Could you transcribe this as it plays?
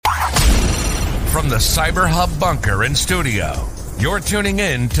From the Cyber Hub bunker and studio, you're tuning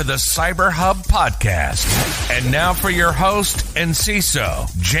in to the Cyber Hub podcast. And now for your host and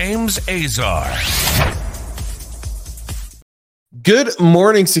CISO, James Azar. Good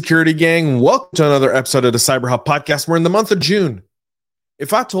morning, security gang. Welcome to another episode of the Cyber Hub podcast. We're in the month of June.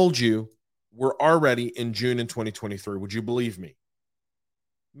 If I told you we're already in June in 2023, would you believe me?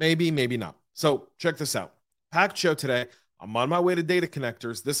 Maybe, maybe not. So check this out. Packed show today. I'm on my way to Data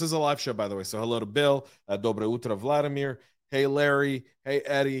Connectors. This is a live show, by the way. So hello to Bill, Dobre Utra Vladimir. Hey, Larry. Hey,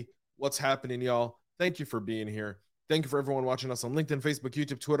 Eddie. What's happening, y'all? Thank you for being here. Thank you for everyone watching us on LinkedIn, Facebook,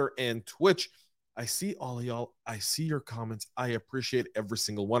 YouTube, Twitter, and Twitch. I see all of y'all. I see your comments. I appreciate every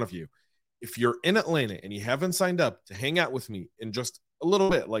single one of you. If you're in Atlanta and you haven't signed up to hang out with me in just a little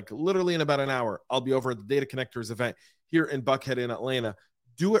bit, like literally in about an hour, I'll be over at the Data Connectors event here in Buckhead in Atlanta.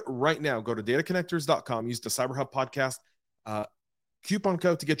 Do it right now. Go to dataconnectors.com. Use the Cyber Hub podcast coupon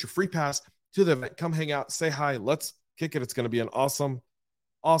code to get your free pass to the event. Come hang out, say hi, let's kick it. It's going to be an awesome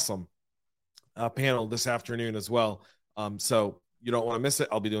panel this afternoon as well. So you don't want to miss it.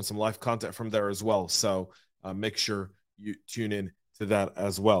 I'll be doing some live content from there as well. So make sure you tune in to that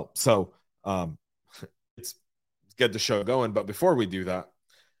as well. So let's get the show going. But before we do that,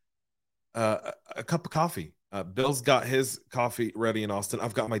 a cup of coffee. Bill's got his coffee ready in Austin.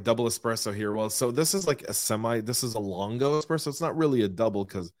 I've got my double espresso here. Well, so this is like this is a longo espresso. It's not really a double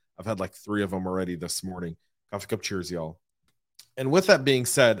because I've had like 3 of them already this morning. Coffee cup cheers, y'all. And with that being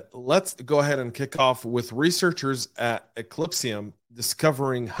said, let's go ahead and kick off with researchers at Eclipsium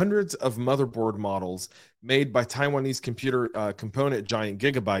discovering hundreds of motherboard models made by Taiwanese computer component giant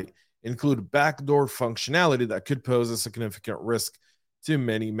Gigabyte include backdoor functionality that could pose a significant risk to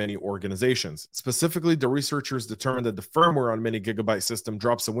many organizations. Specifically, the researchers determined that the firmware on many Gigabyte system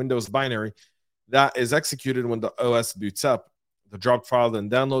drops a Windows binary that is executed when the OS boots up. The dropped file then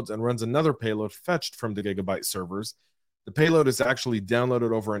downloads and runs another payload fetched from the Gigabyte servers. The payload is actually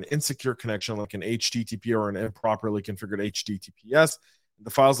downloaded over an insecure connection like an HTTP or an improperly configured HTTPS.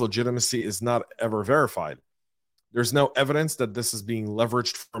 The file's legitimacy is not ever verified. There's no evidence that this is being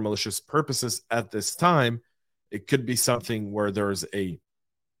leveraged for malicious purposes at this time. It could be something where there's a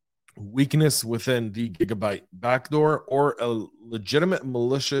weakness within the Gigabyte backdoor or a legitimate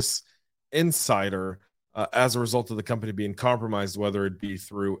malicious insider as a result of the company being compromised, whether it be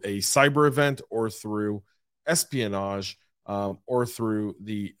through a cyber event or through espionage or through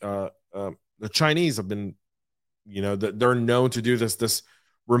the Chinese have been, they're known to do this. This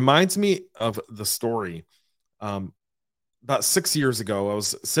reminds me of the story. About 6 years ago, I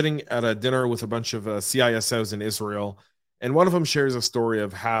was sitting at a dinner with a bunch of CISOs in Israel, and one of them shares a story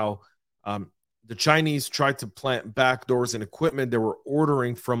of how the Chinese tried to plant backdoors in equipment they were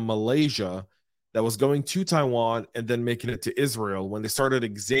ordering from Malaysia that was going to Taiwan and then making it to Israel. When they started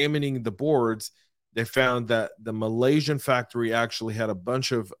examining the boards, they found that the Malaysian factory actually had a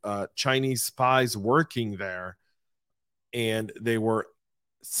bunch of Chinese spies working there, and they were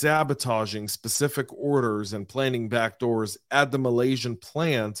sabotaging specific orders and planning backdoors at the Malaysian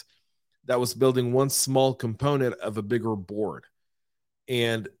plant that was building one small component of a bigger board.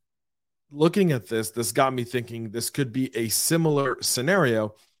 And looking at this got me thinking this could be a similar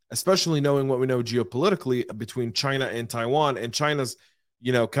scenario, especially knowing what we know geopolitically between China and Taiwan, and China's,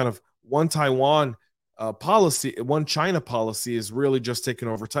 kind of one Taiwan policy, one China policy is really just taking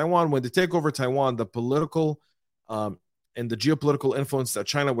over Taiwan. When they take over Taiwan, the political and the geopolitical influence that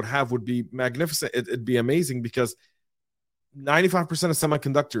China would have would be magnificent. It'd be amazing because 95% of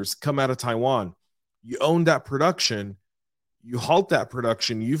semiconductors come out of Taiwan. You own that production, you halt that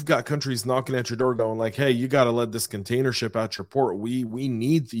production, you've got countries knocking at your door going like, hey, you got to let this container ship out your port. We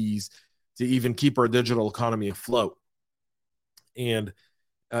need these to even keep our digital economy afloat. And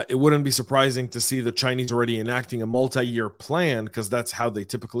it wouldn't be surprising to see the Chinese already enacting a multi-year plan, because that's how they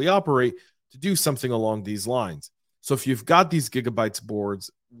typically operate, to do something along these lines. So if you've got these Gigabyte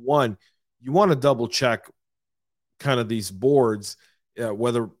boards, one, you want to double check kind of these boards,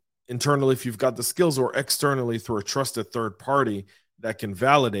 whether internally if you've got the skills or externally through a trusted third party that can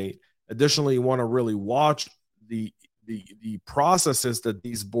validate. Additionally, you want to really watch the processes that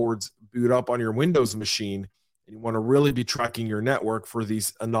these boards boot up on your Windows machine, and you want to really be tracking your network for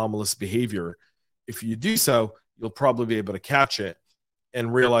these anomalous behavior. If you do so, you'll probably be able to catch it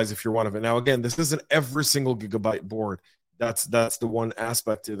and realize if you're one of it. Now, again, this isn't every single Gigabyte board. That's the one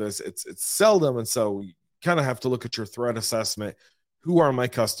aspect to this. It's seldom, and so you kind of have to look at your threat assessment. Who are my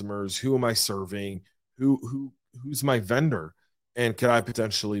customers? Who am I serving? Who's my vendor? And could I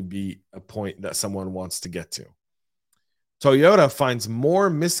potentially be a point that someone wants to get to? Toyota finds more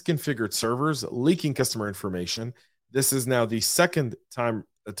misconfigured servers leaking customer information. This is now the second time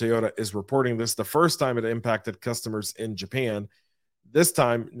Toyota is reporting this the first time it impacted customers in Japan. This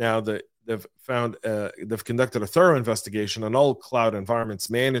time, now that they've conducted a thorough investigation on all cloud environments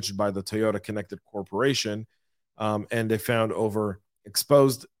managed by the Toyota Connected Corporation, and they found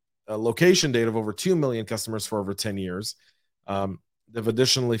exposed location data of over 2 million customers for over 10 years. They've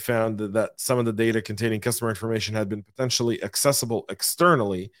additionally found that some of the data containing customer information had been potentially accessible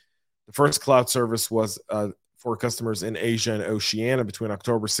externally. The first cloud service was for customers in Asia and Oceania between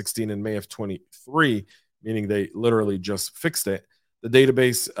October 16 and May of 23, meaning they literally just fixed it. The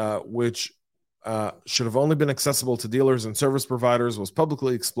database, which should have only been accessible to dealers and service providers, was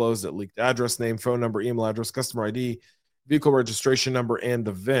publicly exposed. It leaked address, name, phone number, email address, customer ID, vehicle registration number, and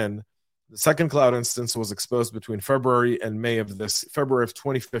the VIN. The second cloud instance was exposed between February of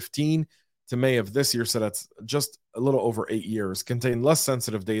 2015 to May of this year, so that's just a little over 8 years, contained less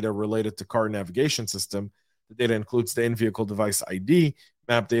sensitive data related to car navigation system. The data includes the in-vehicle device ID,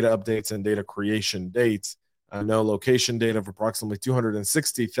 map data updates, and data creation dates. No location data of approximately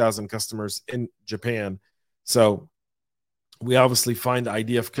 260,000 customers in Japan. So we obviously find the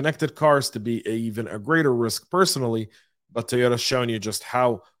idea of connected cars to be even a greater risk personally, but Toyota's shown you just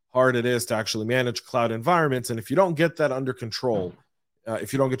how hard it is to actually manage cloud environments. And if you don't get that under control,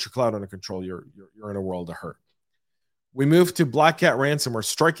 if you don't get your cloud under control, you're in a world of hurt. We move to Black Cat ransomware.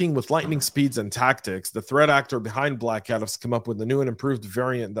 Striking with lightning speeds and tactics, the threat actor behind Black Cat has come up with a new and improved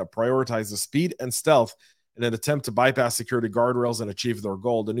variant that prioritizes speed and stealth in an attempt to bypass security guardrails and achieve their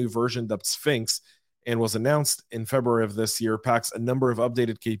goal. The new version, dubbed Sphinx, and was announced in February of this year, packs a number of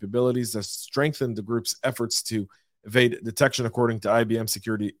updated capabilities that strengthen the group's efforts to evade detection, according to IBM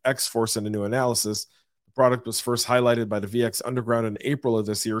Security X-Force in a new analysis. The product was first highlighted by the VX Underground in April of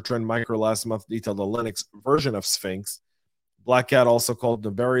this year. Trend Micro last month detailed a Linux version of Sphinx. Black Cat, also called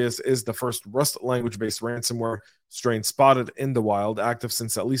Nefarious, is the first Rust language-based ransomware strain spotted in the wild, active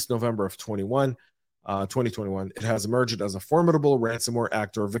since at least November of 2021. It has emerged as a formidable ransomware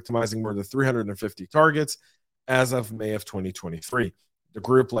actor, victimizing more than 350 targets as of May of 2023. The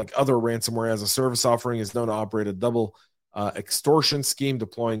group, like other ransomware as a service offering, is known to operate a double extortion scheme,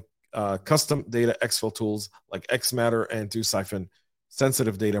 deploying custom data exfil tools like Xmatter and to siphon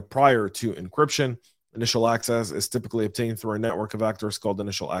sensitive data prior to encryption. Initial access is typically obtained through a network of actors called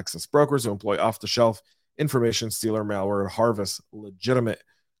initial access brokers who employ off-the-shelf information stealer malware to harvest legitimate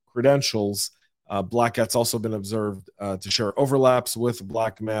credentials. Black Cat's also been observed to share overlaps with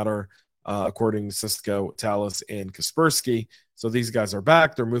Black Matter, according to Cisco, Thales, and Kaspersky. So these guys are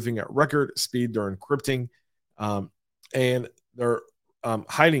back. They're moving at record speed. They're encrypting, and they're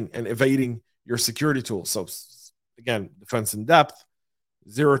hiding and evading your security tools. So again, defense in depth,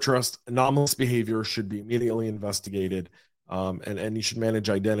 zero trust, anomalous behavior should be immediately investigated, and you should manage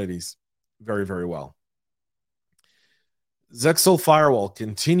identities very, very well. Zyxel firewall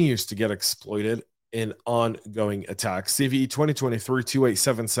continues to get exploited in ongoing attacks. CVE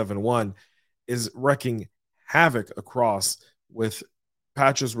 2023-28771 is wreaking havoc across, with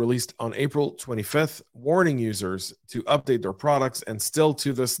patches released on April 25th, warning users to update their products. And still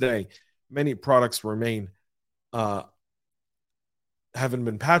to this day, many products remain haven't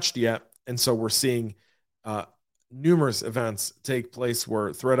been patched yet. And so we're seeing numerous events take place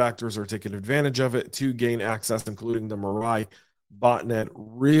where threat actors are taking advantage of it to gain access, including the Mirai botnet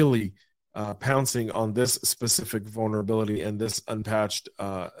really pouncing on this specific vulnerability and this unpatched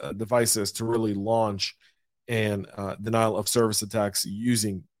devices to really launch and denial of service attacks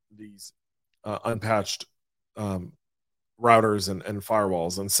using these unpatched routers and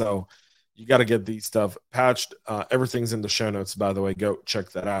firewalls. And so you got to get these stuff patched. Everything's in the show notes, by the way. Go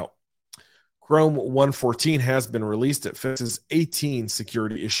check that out. Chrome 114 has been released. It fixes 18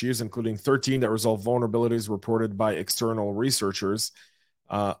 security issues, including 13 that resolve vulnerabilities reported by external researchers.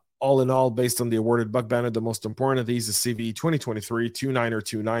 All in all, based on the awarded bug bounty, the most important of these is CVE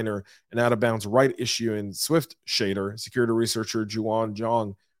 2023-2929er, an out-of-bounds right issue in Swift shader. Security researcher Juan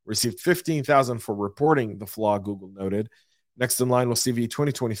Zhang received $15,000 for reporting the flaw, Google noted. Next in line was CVE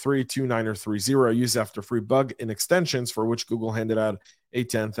 2023-2930, used after free bug in extensions, for which Google handed out a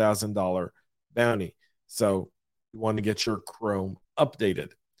 $10,000 bounty. So you want to get your Chrome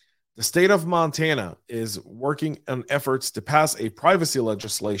updated. The state of Montana is working on efforts to pass a privacy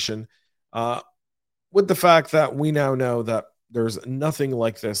legislation, with the fact that we now know that there's nothing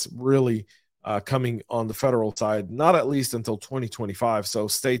like this really coming on the federal side, not at least until 2025. So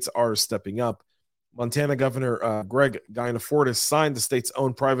states are stepping up. Montana Governor Greg Gynafortis signed the state's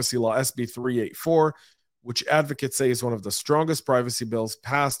own privacy law, SB 384, which advocates say is one of the strongest privacy bills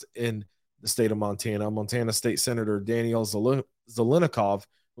passed in the state of Montana. Montana State Senator Daniel Zelenikov,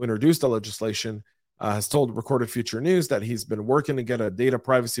 who introduced the legislation, has told Recorded Future News that he's been working to get a data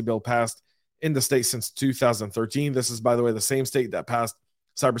privacy bill passed in the state since 2013. This is, by the way, the same state that passed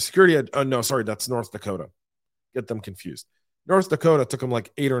cybersecurity. No, sorry, that's North Dakota. Get them confused. North Dakota took them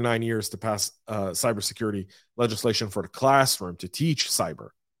like 8 or 9 years to pass cybersecurity legislation for the classroom to teach cyber.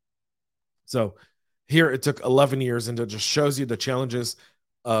 So here it took 11 years, and it just shows you the challenges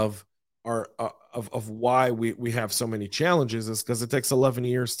of why we have so many challenges is because it takes 10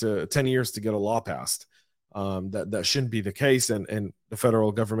 years to get a law passed. That shouldn't be the case, and the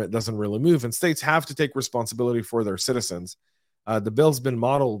federal government doesn't really move, and states have to take responsibility for their citizens. The bill's been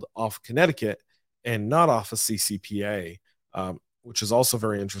modeled off Connecticut and not off a CCPA, which is also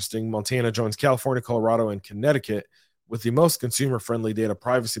very interesting. Montana joins California, Colorado, and Connecticut with the most consumer-friendly data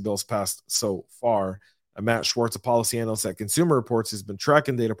privacy bills passed so far. Matt Schwartz, a policy analyst at Consumer Reports, has been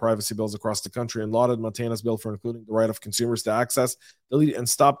tracking data privacy bills across the country and lauded Montana's bill for including the right of consumers to access, delete, and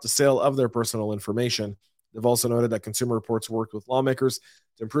stop the sale of their personal information. They've also noted that Consumer Reports worked with lawmakers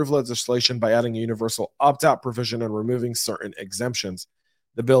to improve legislation by adding a universal opt-out provision and removing certain exemptions.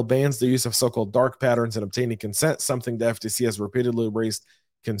 The bill bans the use of so-called dark patterns in obtaining consent, something the FTC has repeatedly raised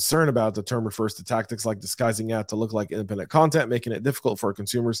concern about. The term refers to tactics like disguising ad to look like independent content, making it difficult for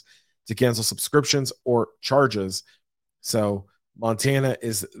consumers to cancel subscriptions or charges. So Montana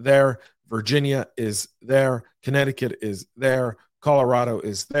is there, Virginia is there, Connecticut is there, Colorado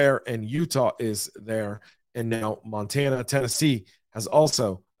is there, and Utah is there. And now Montana, Tennessee has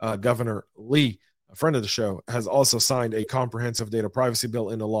also, Governor Lee, a friend of the show, has also signed a comprehensive data privacy bill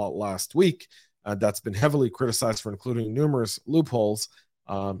into law last week. That's been heavily criticized for including numerous loopholes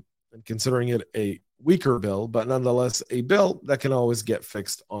and considering it a weaker bill, but nonetheless a bill that can always get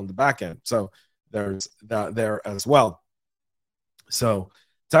fixed on the back end. So there's that there as well. So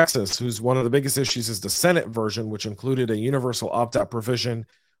Texas, whose one of the biggest issues is the Senate version, which included a universal opt-out provision,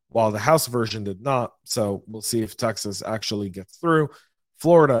 while the House version did not. So we'll see if Texas actually gets through.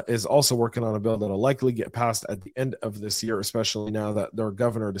 Florida is also working on a bill that will likely get passed at the end of this year, especially now that their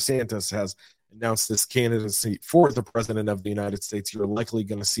governor DeSantis has announced this candidacy for the president of the United States. You're likely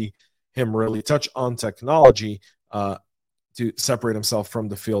going to see him really touch on technology to separate himself from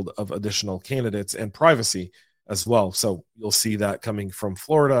the field of additional candidates and privacy as well. So you'll see that coming from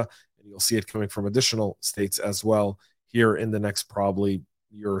Florida, and you'll see it coming from additional states as well here in the next probably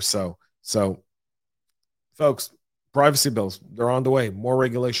year or so. So, folks, privacy bills, they're on the way. More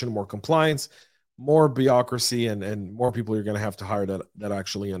regulation, more compliance, more bureaucracy, and more people you're going to have to hire that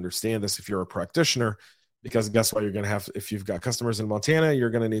actually understand this if you're a practitioner. Because guess what? You're going to have, if you've got customers in Montana,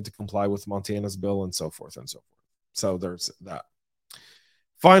 you're going to need to comply with Montana's bill and so forth and so forth. So there's that.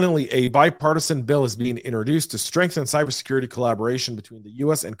 Finally, a bipartisan bill is being introduced to strengthen cybersecurity collaboration between the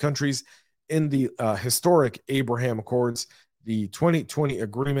U.S. and countries in the historic Abraham Accords, the 2020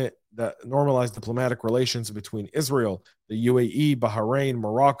 agreement that normalized diplomatic relations between Israel, the UAE, Bahrain,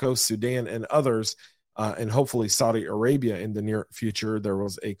 Morocco, Sudan, and others, and hopefully Saudi Arabia in the near future. There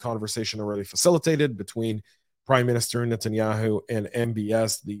was a conversation already facilitated between Prime Minister Netanyahu and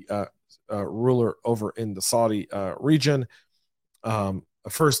MBS, the ruler over in the Saudi region. A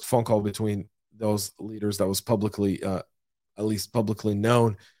first phone call between those leaders that was publicly, at least publicly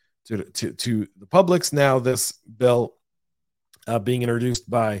known to the publics. Now this bill being introduced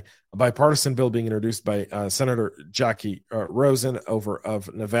by a bipartisan bill being introduced by Senator Jackie Rosen over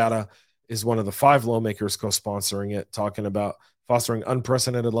of Nevada is one of the 5 lawmakers co-sponsoring it, talking about fostering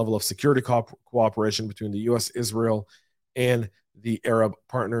unprecedented level of security cooperation between the U.S., Israel, and the Arab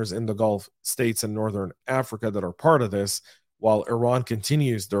partners in the Gulf states and Northern Africa that are part of this. While Iran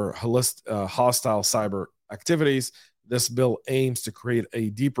continues their hostile cyber activities, this bill aims to create a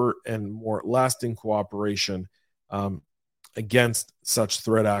deeper and more lasting cooperation against such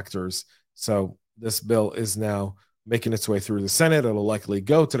threat actors. So this bill is now making its way through the Senate. It'll likely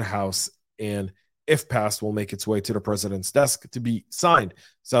go to the House, and if passed, will make its way to the president's desk to be signed.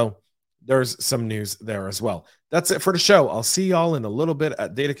 So there's some news there as well. That's it for the show. I'll see y'all in a little bbit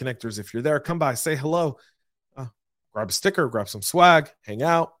at Data Connectors. If you're there, come by, say hello, grab a sticker, grab some swag, hang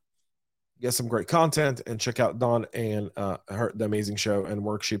out, get some great content, and check out Dawn and the amazing show and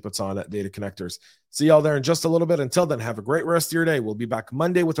work she puts on at Data Connectors. See y'all there in just a little bit. Until then, have a great rest of your day. We'll be back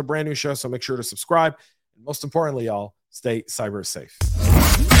Monday with a brand new show, so make sure to subscribe. And most importantly, y'all, stay cyber safe.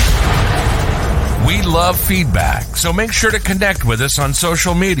 We love feedback, so make sure to connect with us on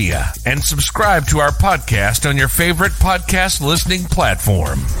social media and subscribe to our podcast on your favorite podcast listening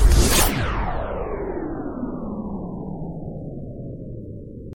platform.